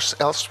force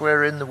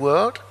elsewhere in the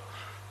world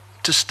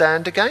to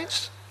stand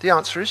against? The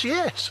answer is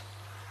yes.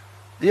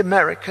 The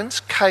Americans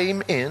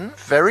came in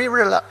very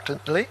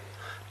reluctantly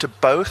to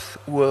both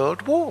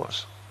world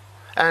wars.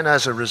 And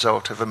as a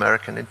result of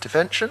American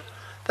intervention,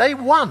 they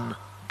won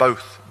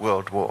both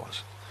world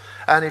wars.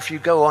 And if you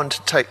go on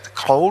to take the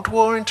Cold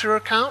War into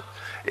account,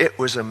 it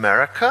was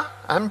America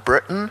and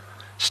Britain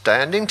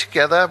standing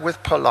together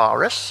with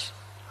Polaris,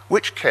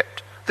 which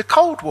kept the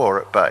Cold War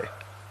at bay.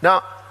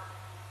 Now,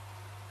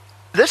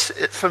 this,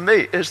 for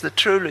me, is the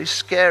truly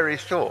scary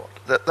thought,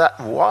 that that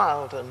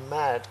wild and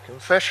mad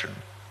confession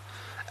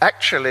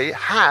actually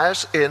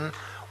has, in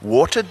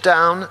watered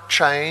down,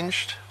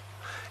 changed.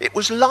 It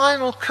was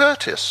Lionel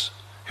Curtis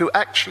who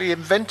actually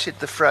invented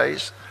the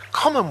phrase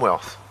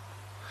Commonwealth.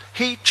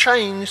 He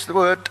changed the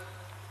word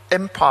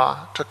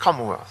empire to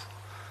Commonwealth.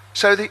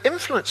 So the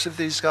influence of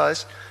these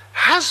guys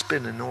has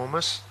been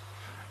enormous,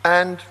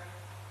 and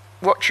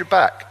watch your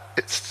back,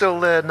 it's still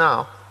there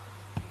now.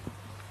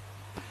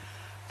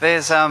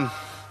 There's a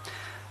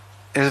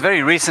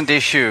very recent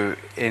issue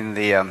in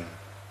the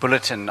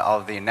bulletin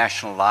of the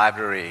National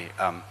Library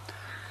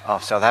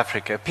of South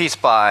Africa, a piece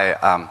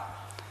by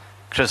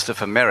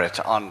Christopher Merritt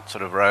on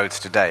sort of Rhodes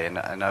today,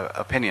 an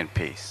opinion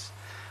piece.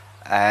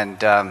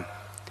 And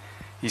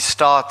he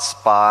starts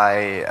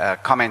by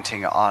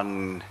commenting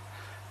on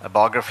a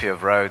biography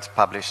of Rhodes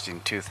published in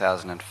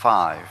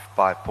 2005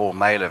 by Paul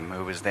Malem,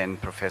 who was then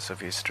Professor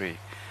of History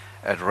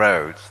at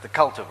Rhodes, The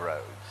Cult of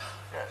Rhodes.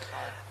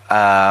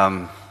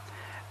 No,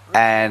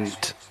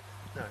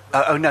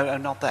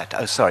 not that.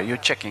 Oh, sorry, you're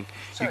checking.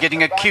 You're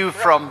getting a cue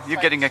from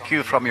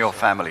your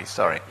family.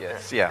 Sorry.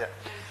 Yes, yeah.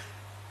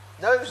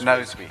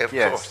 Noseweek, of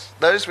yes. course.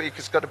 Noseweek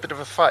has got a bit of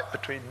a fight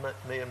between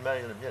me and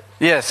Malem.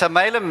 Yeah. So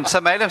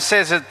Malem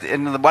says that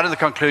in one of the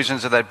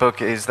conclusions of that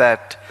book is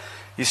that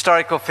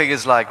historical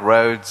figures like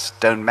Rhodes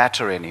don't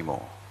matter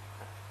anymore.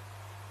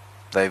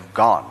 They've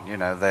gone. You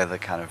know, they're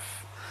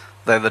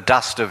the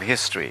dust of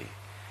history.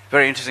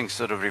 Very interesting to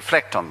sort of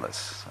reflect on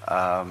this.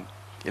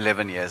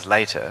 11 years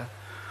later,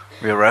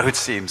 where Rhodes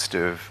seems to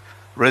have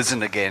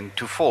risen again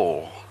to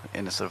fall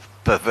in a sort of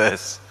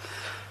perverse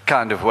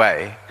kind of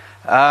way.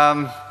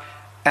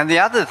 And the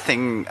other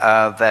thing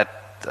that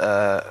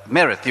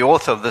Merritt, the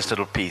author of this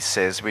little piece,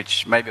 says,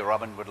 which maybe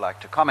Robin would like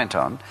to comment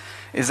on,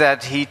 is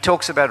that he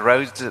talks about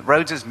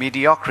Rhodes's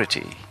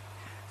mediocrity,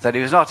 that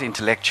he was not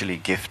intellectually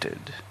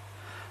gifted,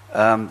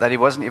 that he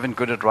wasn't even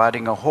good at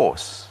riding a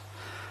horse.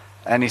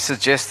 And he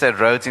suggests that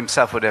Rhodes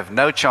himself would have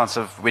no chance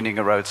of winning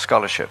a Rhodes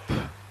Scholarship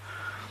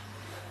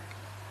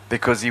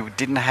because he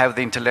didn't have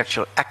the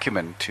intellectual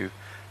acumen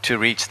to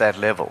reach that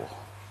level.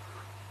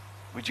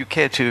 Would you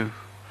care to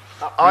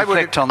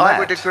reflect on that? I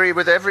would agree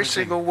with every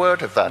single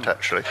word of that,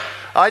 actually.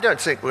 I don't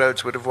think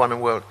Rhodes would have won a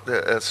World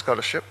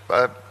Scholarship.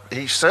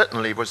 He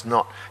certainly was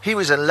not. He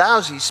was a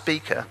lousy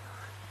speaker.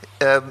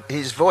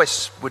 His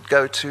voice would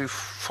go to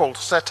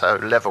falsetto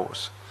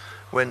levels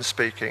when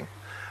speaking.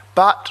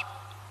 But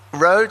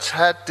Rhodes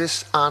had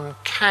this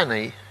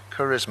uncanny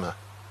charisma.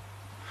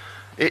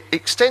 It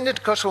extended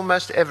across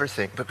almost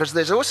everything, because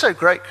there's also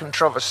great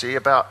controversy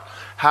about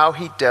how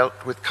he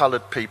dealt with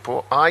coloured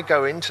people. I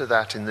go into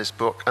that in this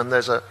book, and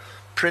there's a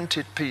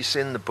printed piece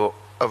in the book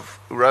of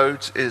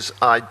Rhodes's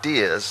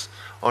ideas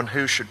on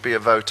who should be a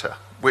voter,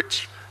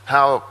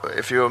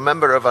 if you're a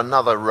member of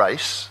another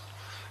race,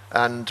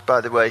 and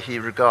by the way, he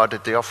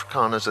regarded the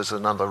Afrikaners as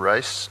another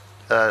race,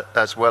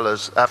 as well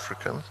as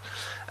Africans,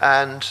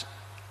 and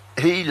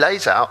he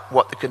lays out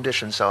what the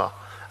conditions are.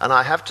 And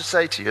I have to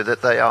say to you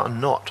that they are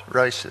not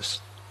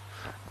racist.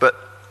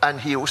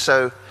 And he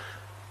also,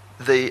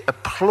 the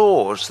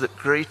applause that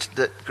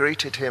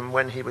greeted him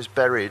when he was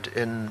buried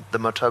in the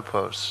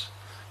Matopos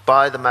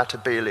by the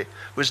Matabele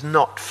was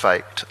not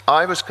faked.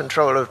 I was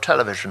controller of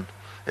television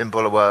in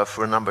Bulawayo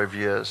for a number of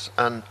years,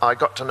 and I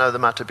got to know the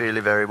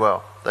Matabele very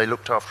well. They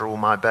looked after all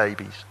my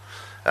babies.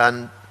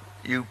 And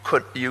you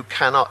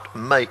cannot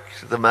make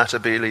the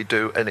Matabele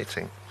do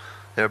anything.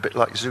 They're a bit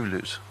like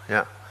Zulus,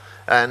 yeah.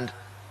 And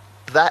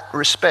that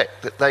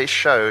respect that they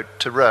showed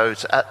to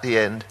Rhodes at the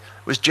end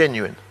was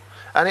genuine.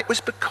 And it was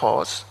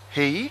because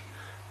he,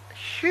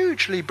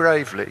 hugely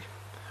bravely,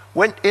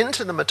 went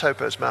into the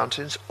Matopos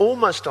Mountains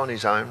almost on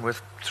his own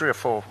with 3 or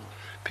 4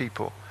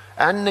 people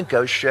and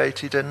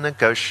negotiated and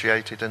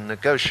negotiated and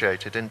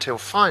negotiated until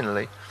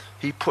finally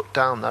he put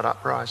down that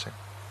uprising.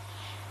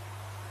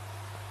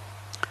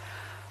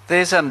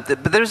 There's a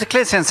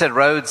clear sense that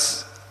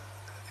Rhodes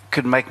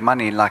could make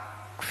money like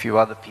a few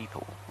other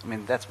people. I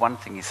mean, that's one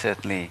thing he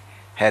certainly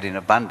had in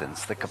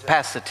abundance, the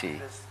capacity.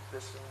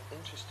 There's some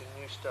interesting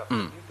new stuff.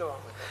 You go on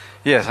with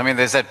that. Yes, I mean,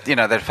 there's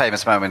that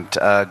famous moment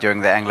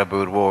during the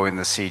Anglo-Boer War in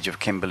the siege of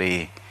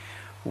Kimberley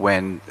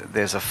when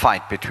there's a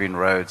fight between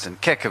Rhodes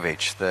and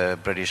Kekovich, the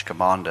British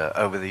commander,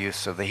 over the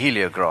use of the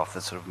heliograph,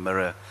 the sort of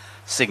mirror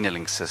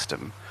signaling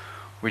system,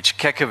 which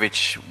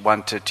Kekovich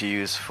wanted to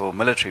use for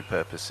military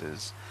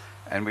purposes,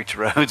 and which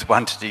Rhodes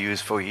wanted to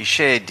use for his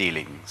share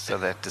dealing, so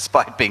that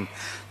despite being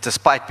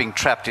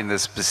trapped in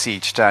this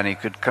besieged town, he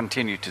could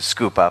continue to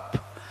scoop up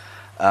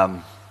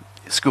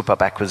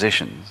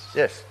acquisitions.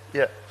 Yes,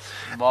 yeah.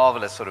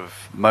 Marvelous sort of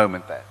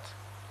moment, that.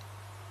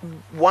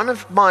 One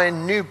of my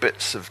new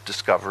bits of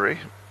discovery,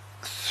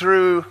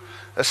 through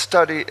a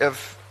study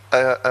of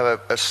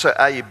Sir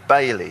A.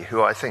 Bailey,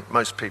 who I think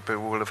most people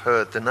will have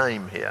heard the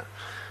name here,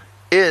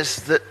 is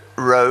that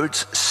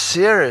Rhodes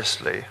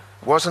seriously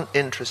wasn't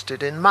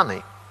interested in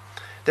money.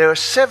 There are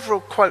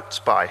several quotes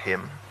by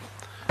him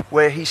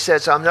where he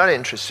says, I'm not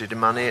interested in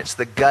money, it's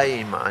the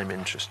game I'm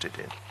interested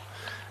in.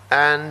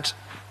 And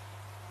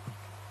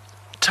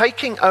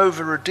taking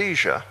over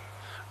Rhodesia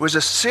was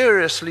a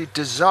seriously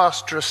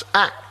disastrous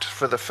act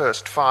for the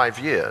first 5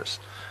 years.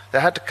 They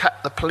had to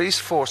cut the police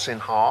force in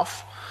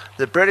half.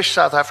 The British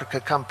South Africa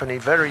Company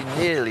very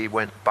nearly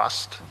went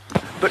bust,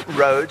 but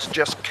Rhodes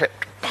just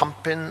kept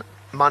pumping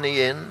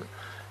money in,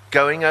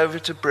 going over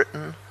to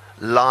Britain,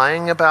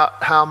 lying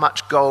about how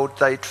much gold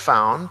they'd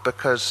found,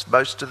 because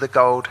most of the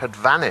gold had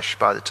vanished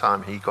by the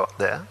time he got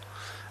there,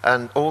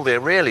 and all there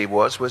really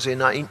was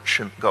in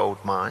ancient gold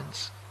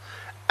mines,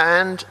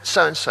 and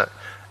so and so.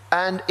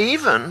 And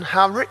even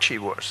how rich he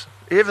was.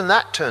 Even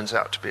that turns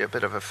out to be a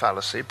bit of a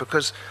fallacy,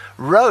 because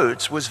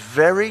Rhodes was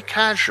very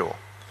casual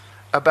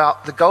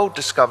about the gold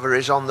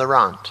discoveries on the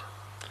run.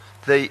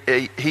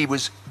 He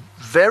was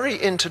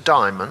very into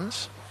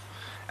diamonds,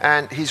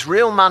 and his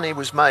real money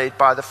was made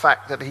by the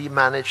fact that he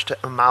managed to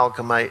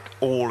amalgamate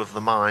all of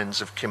the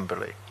mines of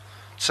Kimberley.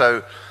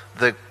 So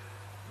the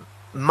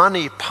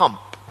money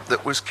pump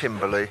that was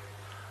Kimberley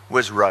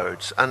was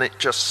Rhodes, and it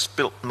just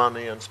spilt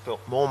money and spilt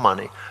more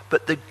money.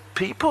 But the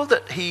people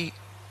that he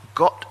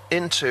got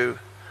into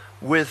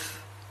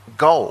with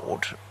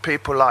gold,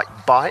 people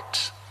like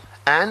Bites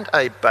and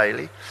Abe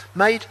Bailey,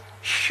 made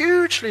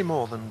hugely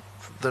more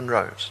than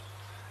Rhodes.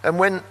 And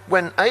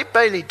when Abe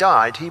Bailey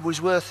died, he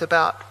was worth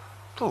about,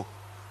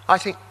 I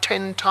think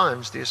 10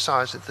 times the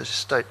size of the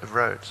estate of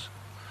Rhodes.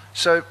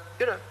 So,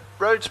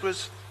 Rhodes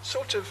was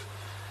sort of,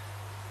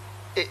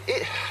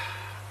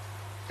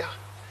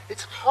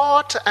 it's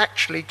hard to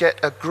actually get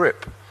a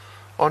grip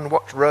on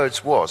what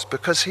Rhodes was,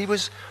 because he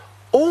was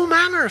all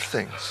manner of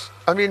things.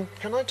 I mean,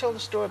 can I tell the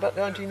story about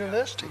going to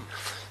university?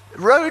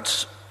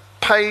 Rhodes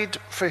paid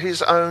for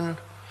his own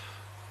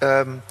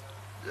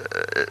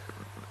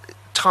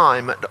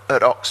time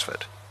at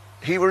Oxford.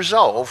 He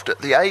resolved at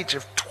the age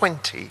of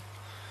 20,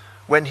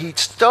 when he'd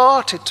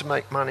started to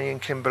make money in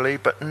Kimberley,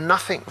 but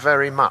nothing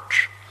very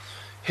much.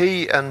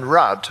 He and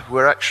Rudd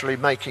were actually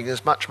making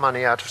as much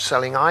money out of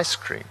selling ice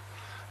cream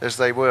as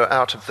they were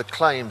out of the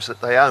claims that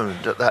they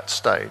owned at that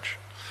stage.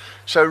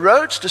 So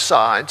Rhodes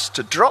decides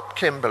to drop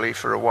Kimberley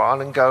for a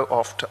while and go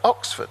off to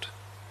Oxford.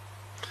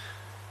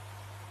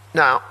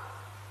 Now,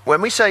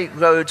 when we say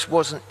Rhodes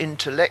wasn't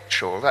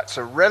intellectual, that's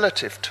a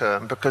relative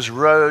term, because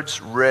Rhodes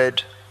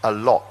read a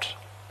lot.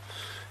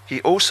 He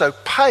also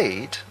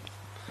paid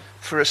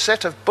for a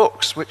set of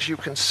books which you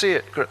can see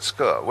at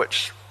Grutskoor,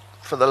 which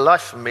for the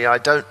life of me I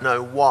don't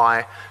know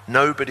why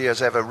nobody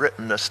has ever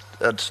written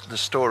the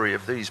story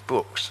of these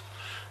books.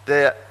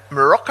 They're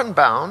Moroccan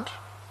bound.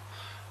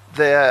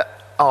 There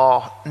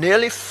are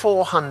nearly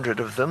 400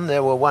 of them.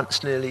 There were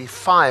once nearly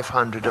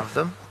 500 of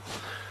them.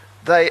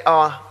 They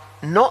are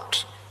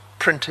not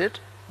printed.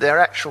 They're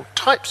actual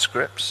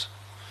typescripts.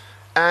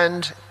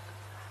 And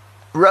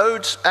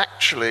Rhodes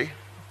actually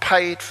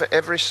paid for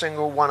every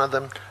single one of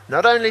them,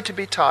 not only to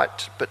be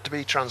typed, but to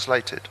be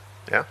translated.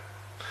 Yeah.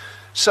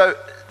 So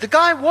the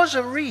guy was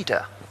a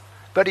reader,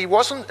 but he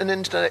wasn't an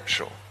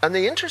intellectual. And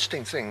the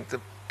interesting thing,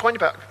 the point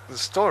about the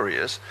story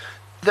is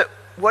that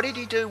what did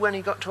he do when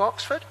he got to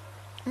Oxford?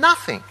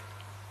 Nothing.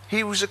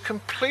 He was a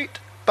complete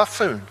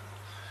buffoon.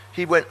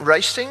 He went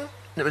racing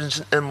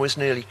and was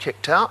nearly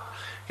kicked out.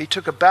 He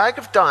took a bag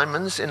of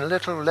diamonds in a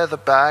little leather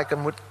bag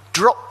and would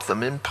drop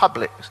them in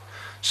public,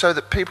 so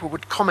that people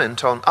would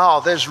comment on,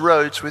 there's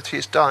Rhodes with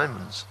his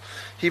diamonds.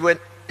 He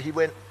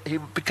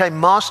became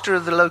master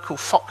of the local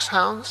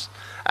foxhounds,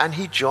 and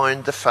he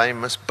joined the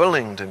famous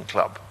Bullingdon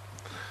Club.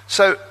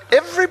 So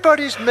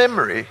everybody's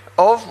memory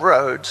of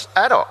Rhodes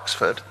at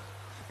Oxford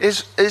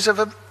is of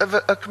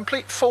a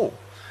complete fool.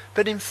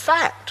 But in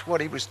fact, what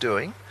he was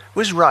doing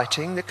was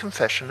writing the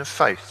Confession of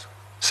Faith.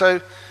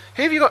 So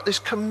here you've got this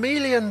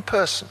chameleon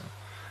person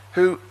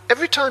who,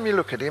 every time you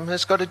look at him,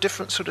 has got a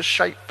different sort of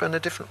shape and a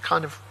different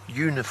kind of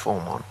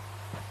uniform on.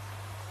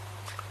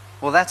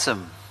 Well, that's a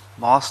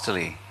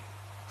masterly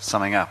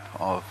summing up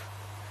of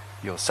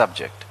your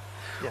subject.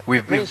 Yeah,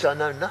 it means I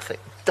know nothing.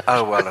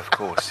 Oh, well, of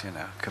course,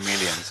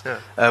 chameleons.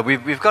 Yeah.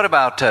 We've got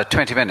about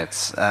 20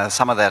 minutes.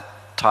 Some of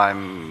that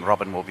time,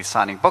 Robin will be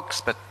signing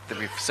books, but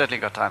we've certainly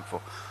got time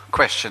for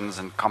questions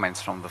and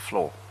comments from the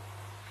floor.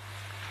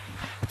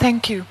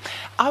 Thank you.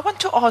 I want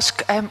to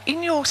ask,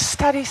 in your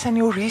studies and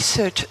your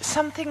research,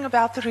 something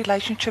about the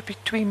relationship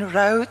between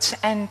Rhodes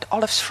and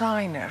Olive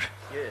Schreiner.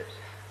 Yes.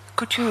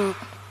 Could you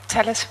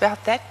tell us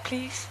about that,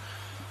 please?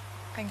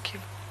 Thank you.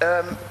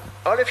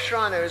 Olive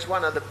Schreiner is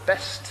one of the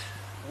best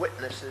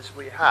witnesses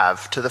we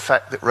have to the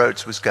fact that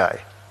Rhodes was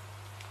gay.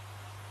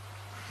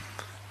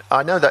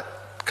 I know that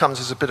comes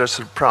as a bit of a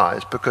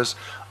surprise because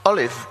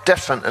Olive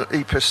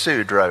definitely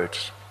pursued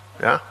Rhodes,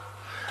 yeah?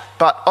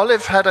 But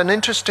Olive had an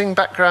interesting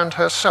background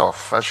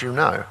herself, as you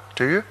know.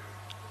 Do you?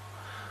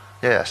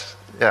 Yes,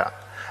 yeah.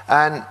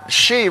 And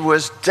she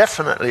was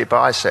definitely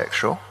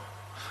bisexual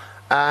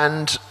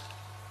and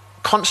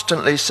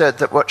constantly said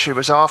that what she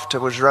was after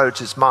was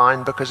Rhodes's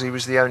mind because he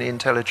was the only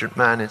intelligent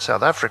man in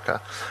South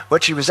Africa.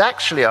 What she was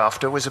actually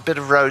after was a bit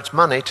of Rhodes'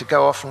 money to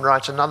go off and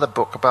write another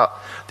book about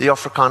the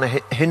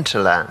Afrikaner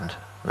hinterland.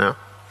 Yeah?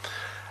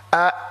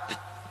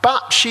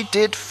 But she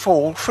did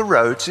fall for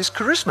Rhodes's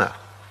charisma.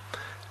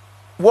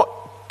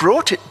 What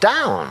brought it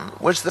down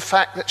was the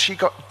fact that she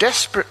got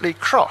desperately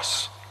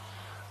cross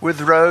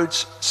with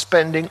Rhodes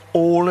spending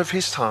all of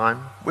his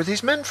time with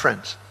his men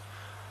friends.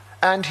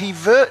 And he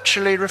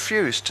virtually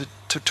refused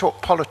to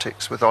talk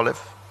politics with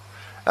Olive.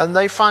 And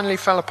they finally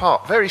fell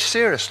apart very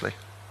seriously.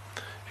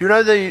 You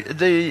know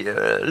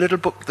the little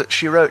book that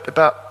she wrote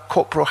about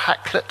Corporal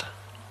Hacklet?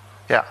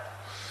 Yeah.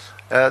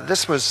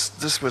 This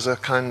was a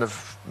kind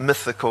of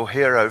mythical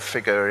hero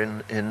figure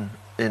in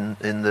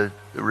the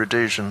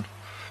Rhodesian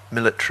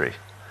military.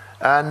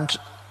 And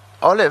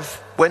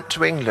Olive went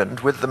to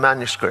England with the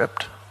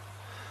manuscript,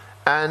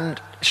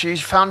 and she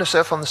found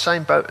herself on the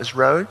same boat as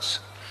Rhodes,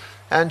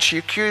 and she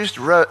accused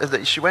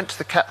Rhodes, she went to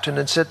the captain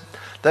and said,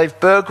 "They've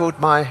burgled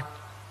my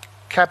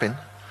cabin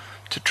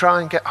to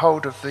try and get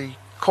hold of the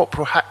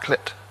Corporal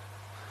Hacklet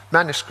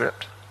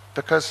manuscript,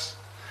 because..."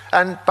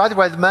 And by the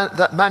way,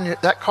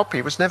 that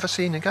copy was never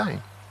seen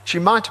again. She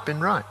might have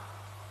been right.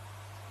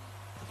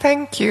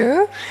 Thank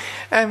you.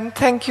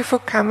 Thank you for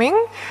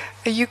coming.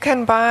 You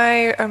can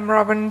buy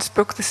Robin's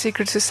book, The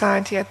Secret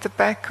Society, at the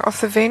back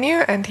of the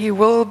venue, and he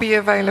will be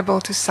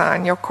available to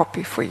sign your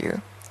copy for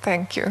you.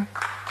 Thank you.